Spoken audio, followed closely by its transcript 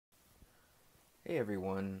Hey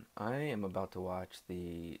everyone, I am about to watch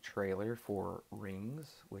the trailer for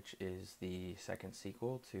Rings, which is the second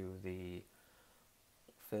sequel to the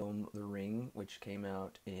film The Ring, which came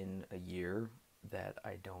out in a year that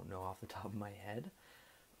I don't know off the top of my head.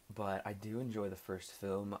 But I do enjoy the first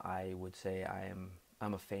film. I would say I'm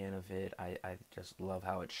a fan of it. I just love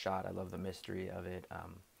how it's shot. I love the mystery of it.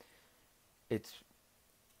 It's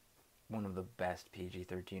one of the best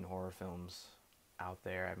PG-13 horror films out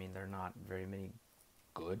there. I mean, there are not very many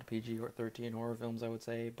good PG-13 horror films, I would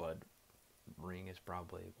say, but Ring is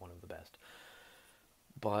probably one of the best.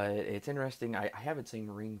 But it's interesting. I haven't seen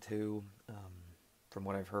Ring 2. From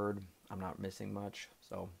what I've heard, I'm not missing much.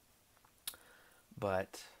 So,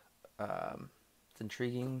 but it's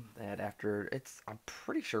intriguing that I'm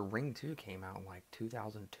pretty sure Ring 2 came out in like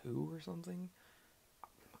 2002 or something.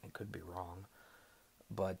 I could be wrong.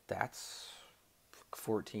 But that's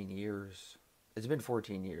 14 years. It's been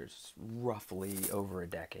 14 years, roughly over a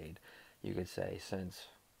decade, you could say, since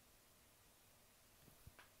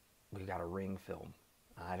we got a Ring film.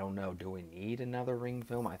 I don't know. Do we need another Ring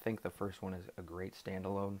film? I think the first one is a great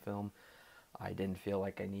standalone film. I didn't feel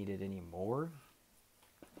like I needed any more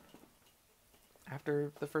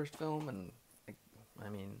after the first film, and I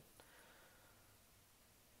mean,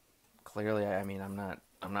 clearly, I mean, I'm not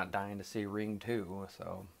dying to see Ring 2.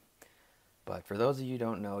 So, but for those of you who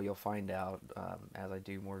don't know, you'll find out as I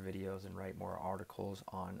do more videos and write more articles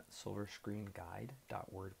on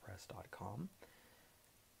silverscreenguide.wordpress.com.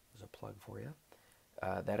 There's a plug for you.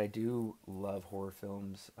 That I do love horror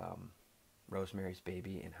films. Rosemary's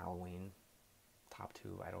Baby and Halloween, top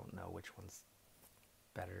two. I don't know which one's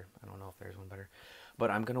better. I don't know if there's one better. But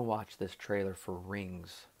I'm going to watch this trailer for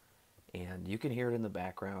Rings, and you can hear it in the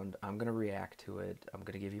background. I'm going to react to it. I'm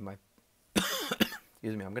going to give you my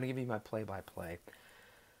excuse me. I'm going to give you my play-by-play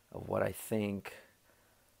of what I think.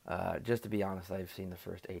 Just to be honest, I've seen the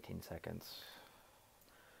first 18 seconds.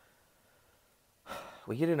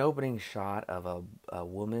 We get an opening shot of a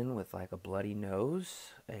woman with like a bloody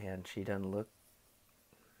nose, and she looks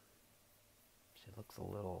a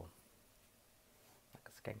little like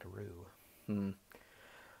a skankaroo.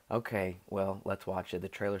 Okay, well, let's watch it. The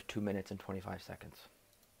trailer's 2 minutes and 25 seconds.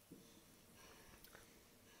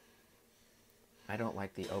 I don't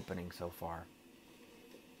like the opening so far.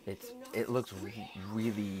 It looks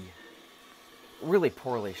really really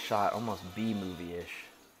poorly shot, almost B movie-ish.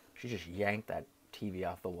 She just yanked that TV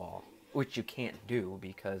off the wall, which you can't do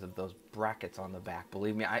because of those brackets on the back.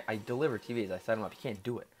 Believe me, I deliver TVs. I set them up. You can't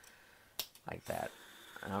do it like that.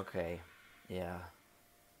 Okay, yeah.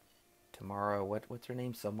 Tomorrow, what's her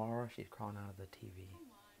name? Samara. She's crawling out of the TV.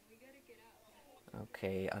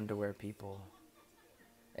 Okay, underwear people.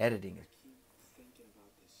 Editing is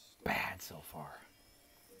bad so far.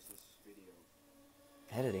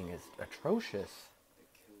 Editing is atrocious.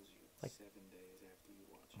 Like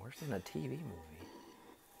worse than a TV movie.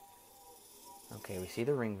 Okay, we see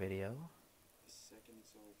the Ring video.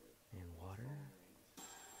 And water.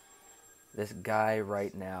 This guy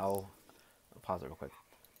right now, I'll pause it real quick.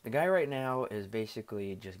 The guy right now is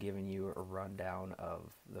basically just giving you a rundown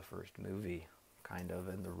of the first movie, kind of,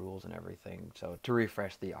 and the rules and everything. So to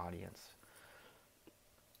refresh the audience.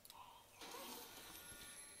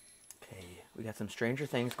 Okay, we got some Stranger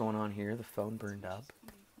Things going on here. The phone burned up.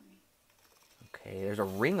 Okay, there's a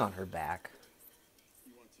ring on her back.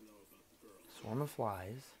 Swarm of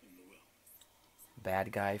flies.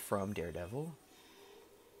 Bad guy from Daredevil.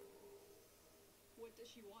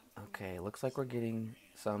 Okay, looks like we're getting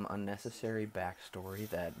some unnecessary backstory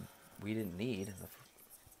that we didn't need.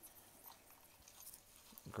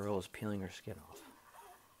 The girl is peeling her skin off.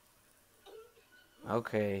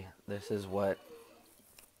 Okay, this is what's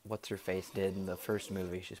her face did in the first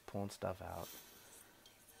movie. She's pulling stuff out.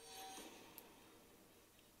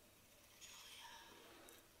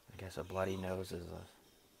 I guess a bloody nose is a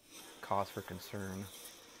cause for concern.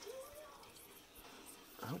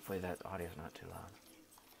 Hopefully that audio's not too loud.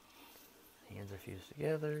 Hands are fused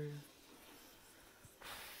together.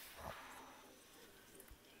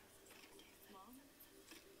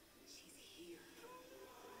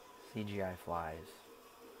 CGI flies.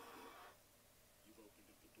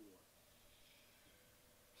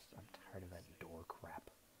 I'm tired of that door crap.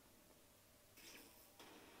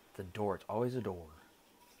 It's a door. It's always a door.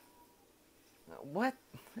 What?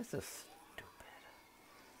 This is stupid.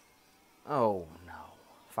 Oh no.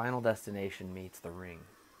 Final Destination meets The Ring.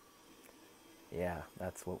 Yeah,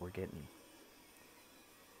 that's what we're getting.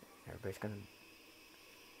 Everybody's gonna...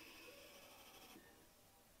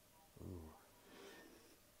 Ooh.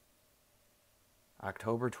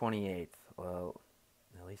 October 28th. Well,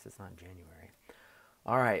 at least it's not January.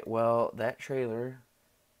 Alright, well, that trailer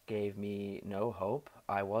gave me no hope.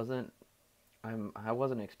 I wasn't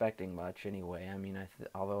expecting much anyway. I mean,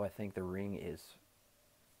 although I think The Ring is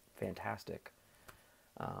fantastic,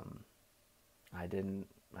 um, I didn't.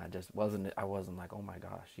 I just wasn't. I wasn't like, oh my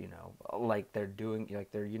gosh, like they're doing,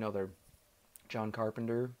 like they're John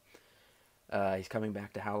Carpenter. He's coming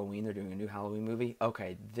back to Halloween. They're doing a new Halloween movie.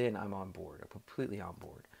 Okay, then I'm on board. I'm completely on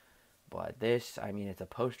board. But this, I mean, it's a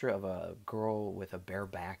poster of a girl with a bare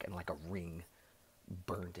back and like a ring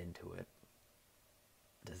burned into it.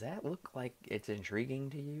 Does that look like it's intriguing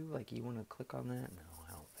to you? Like you want to click on that? No,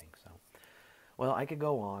 I don't think so. Well, I could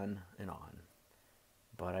go on and on,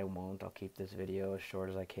 but I won't. I'll keep this video as short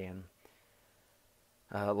as I can.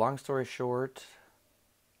 Long story short,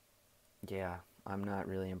 yeah, I'm not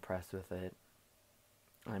really impressed with it.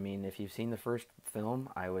 I mean, if you've seen the first film,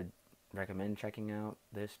 I would recommend checking out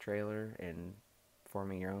this trailer and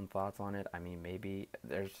forming your own thoughts on it. I mean, maybe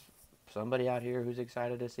there's somebody out here who's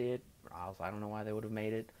excited to see it. Or else I don't know why they would have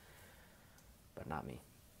made it, but not me.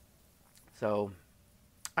 So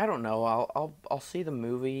I don't know. I'll see the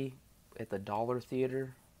movie at the Dollar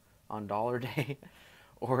Theater on Dollar Day,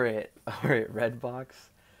 or at Redbox.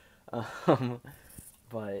 Um,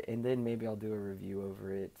 but and then maybe I'll do a review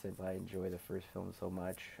over it since I enjoy the first film so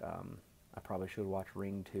much. I probably should watch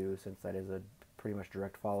Ring 2 since that is a pretty much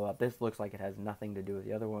direct follow up. This looks like it has nothing to do with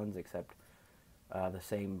the other ones except the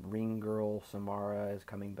same Ring girl Samara is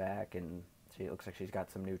coming back, and she looks like she's got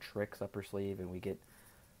some new tricks up her sleeve, and we get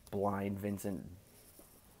blind Vincent.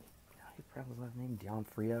 How do you pronounce his last name?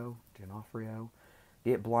 D'Onofrio.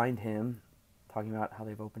 Get blind him, talking about how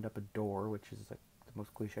they've opened up a door, which is like the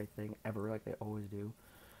most cliche thing ever, like they always do.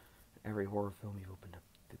 Every horror film, you've opened up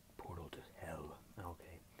the portal to hell.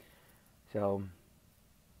 Okay, so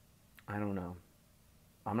I don't know.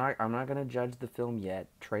 I'm not gonna judge the film yet.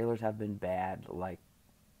 Trailers have been bad. Like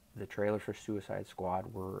the trailers for Suicide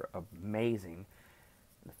Squad were amazing.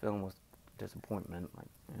 The film was a disappointment. Like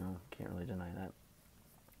can't really deny that.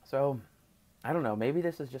 So I don't know. Maybe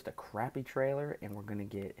this is just a crappy trailer, and we're gonna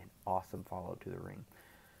get an awesome follow to The Ring.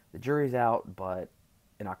 The jury's out, but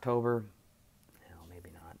in October,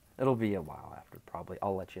 maybe not. It'll be a while after, probably.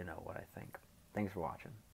 I'll let you know what I think. Thanks for watching.